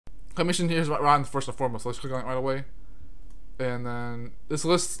Claymation here is right on first and foremost. So let's click on it right away. And then this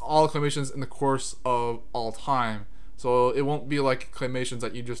lists all Claymations in the course of all time. So it won't be like Claymations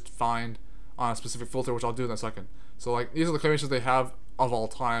that you just find on a specific filter, which I'll do in a second. So like these are the Claymations they have of all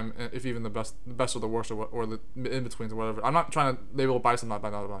time, if even the best or the worst, or the in-betweens or whatever. I'm not trying to label bias them by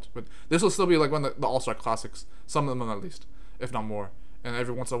that much, but this will still be like one of the all-star classics, some of them at least, if not more. And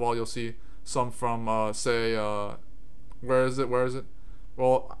every once in a while you'll see some from say where is it?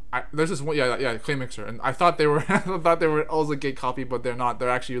 Well, there's this one, yeah, Clay Mixer, and I thought they were also a gate copy, but they're not. They're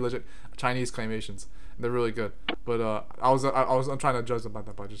actually legit Chinese Claymations. They're really good, but I'm trying to judge them by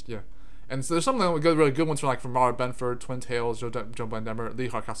that, but just yeah. And so there's some of them really good ones from Robert Benford, Twin Tails, Joe Blandemmer, Lee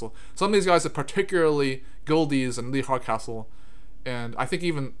Hardcastle. Some of these guys are particularly Goldies and Lee Hardcastle, and I think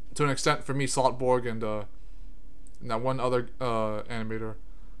even to an extent for me, Saltborg and that one other animator.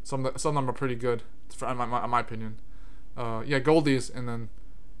 Some of them are pretty good, in my opinion. Yeah, Goldies, and then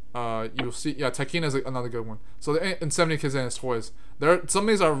you'll see, yeah, Taikina is another good one. So in 70 Kids and His Toys, some of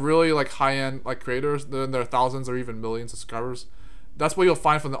these are really like high-end like creators. They're thousands or even millions of subscribers. That's what you'll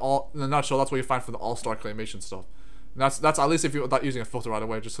find from in a nutshell. That's what you find for the all-star Claymation stuff. And that's at least if you're not using a filter right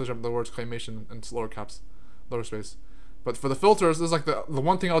away. Just search up the words Claymation and lower caps, lower space. But for the filters, this is like the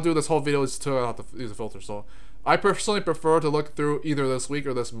one thing I'll do this whole video is to have to use a filter. So I personally prefer to look through either this week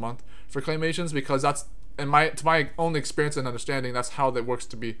or this month for Claymations, because that's to my own experience and understanding, that's how that works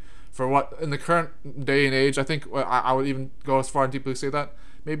to be for what in the current day and age. I think I would even go as far and deeply say that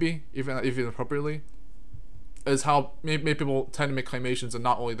maybe even appropriately is how maybe people tend to make Claymations, and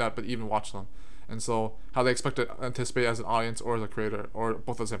not only that, but even watch them. And so how they expect to anticipate as an audience or as a creator, or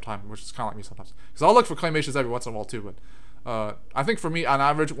both at the same time, which is kind of like me sometimes. Because I'll look for Claymations every once in a while too, but I think for me, on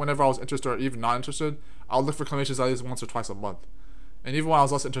average, whenever I was interested or even not interested, I'll look for Claymations at least once or twice a month. And even when I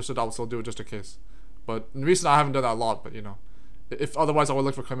was less interested, I would still do it just in case. But in recent, I haven't done that a lot, but you know, if otherwise I would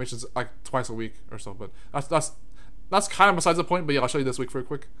look for Claymations like twice a week or so. But that's kind of besides the point. But yeah, I'll show you this week very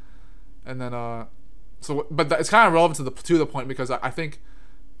quick, and then but it's kind of relevant to the point, because I think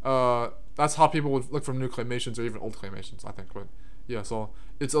that's how people would look for new Claymations or even old Claymations, I think. But yeah, so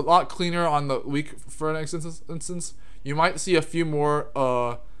it's a lot cleaner on the week. For an instance, you might see a few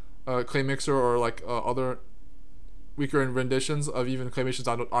more Clay Mixer or like other weaker renditions of even Claymations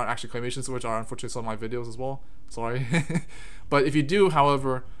that aren't actually Claymations, which are unfortunately some of my videos as well. Sorry. But if you do,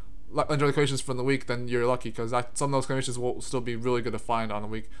 however, enjoy the Claymations from the week, then you're lucky, because some of those Claymations will still be really good to find on the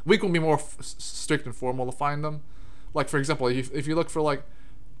week. Week will be more strict and formal to find them. Like for example, if you look for like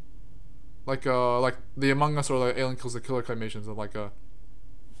the Among Us or the Alien Kills the Killer Claymations, and like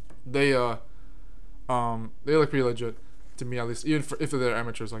they look pretty legit to me, at least, even if they're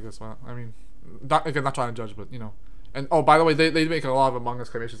amateurs, I guess. Well, I mean, not trying to judge, but you know. And oh, by the way, they make a lot of Among Us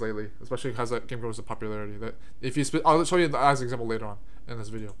Claymations lately, especially as that game grows in popularity. That if you I'll show you as an example later on in this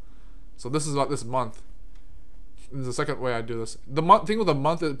video. So this is about this month. This is the second way I do this. The thing with the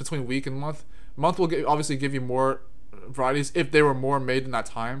month is between week and month. Month will obviously give you more varieties if they were more made in that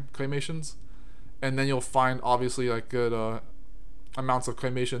time, Claymations, and then you'll find obviously like good amounts of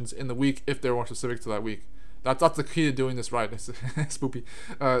Claymations in the week if they're more specific to that week. That's the key to doing this right. It's spoopy.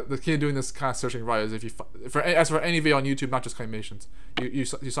 The key to doing this kind of searching right is if you as for any video on YouTube, not just Claymations, you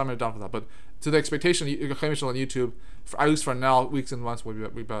summon it down for that. But to the expectation, Claymation on YouTube, at least for now, weeks and months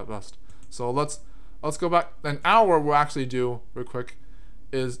would be best. So let's go back. An hour we'll actually do real quick.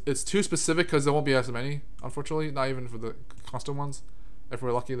 It's too specific because there won't be as many, unfortunately. Not even for the custom ones, if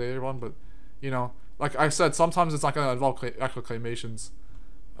we're lucky later on. But you know, like I said, sometimes it's not gonna involve actual Claymations.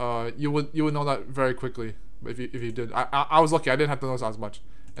 You would know that very quickly. If you did, I was lucky. I didn't have to notice as much.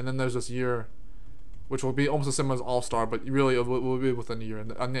 And then there's this year, which will be almost as similar as All Star, but really it will be within a year.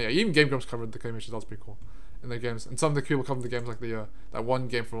 And yeah, even Game Grumps covered the Claymations. That was pretty cool in the games. And some of the people covered the games, like the that one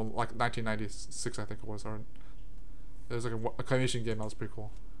game from like 1996, I think it was. Or there's like a Claymation game that was pretty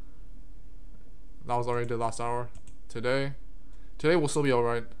cool. That was already the last hour. Today will still be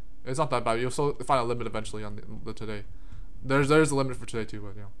alright. It's not that bad. You'll still find a limit eventually on the today. There's a limit for today too,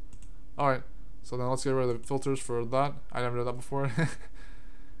 but you know. All right. So then let's get rid of the filters for that. I never did that before.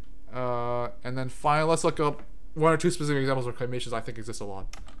 And then finally, let's look up one or two specific examples of Claymations I think exist a lot.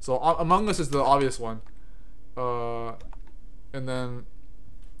 So Among Us is the obvious one. And then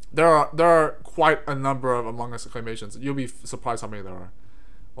there are quite a number of Among Us Claymations. You'll be surprised how many there are.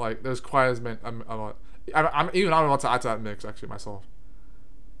 Like there's quite as many. I'm about to add to that mix actually myself.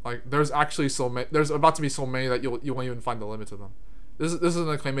 Like there's actually so many. There's about to be so many that you won't even find the limit to them. This isn't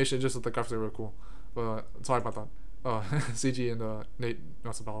a Claymation, just that the graphics are really cool. But sorry about that. CG and Nate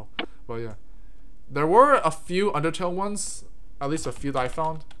knows about. But yeah, there were a few Undertale ones, at least a few that I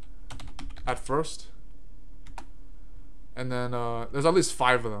found at first. And then there's at least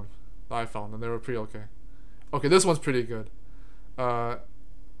 5 of them. that I found, and they were pretty okay. Okay, this one's pretty good. There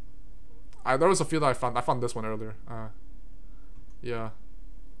was a few that I found. I found this one earlier. Yeah.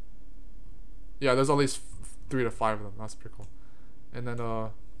 Yeah, there's at least 3 to 5 of them. That's pretty cool. And then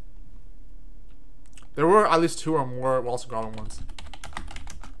there were at least 2 or more Wallace and Gromit ones,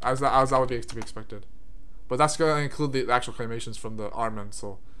 as that would be to be expected. But that's gonna include the actual claymations from the Armin,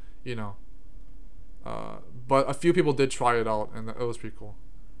 so you know. But a few people did try it out, and it was pretty cool.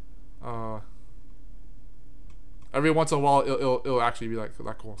 Every once in a while, it'll actually be like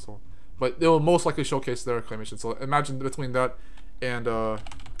that cool. So, but it will most likely showcase their claymation. So imagine between that and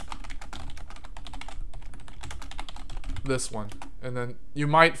this one, and then you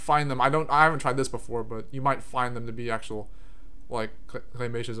might find them. I haven't tried this before, but you might find them to be actual like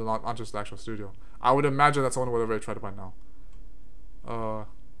claymations and not just the actual studio. I would imagine that someone would have already tried it by now.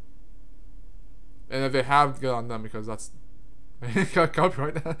 And if they have, good on them, because that's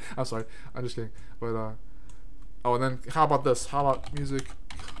copyright. I'm sorry, I'm just kidding. But oh, and then how about this? How about music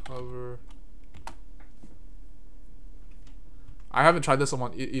cover? I haven't tried this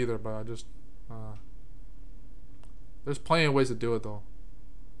one either, but I just there's plenty of ways to do it though.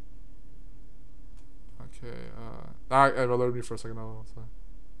 Okay, that alerted me for a second.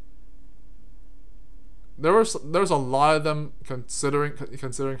 There's a lot of them considering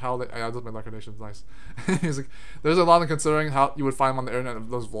how they. I just made that connection nice. Music. There's a lot of them considering how you would find them on the internet of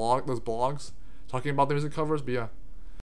those blogs talking about the music covers. But yeah,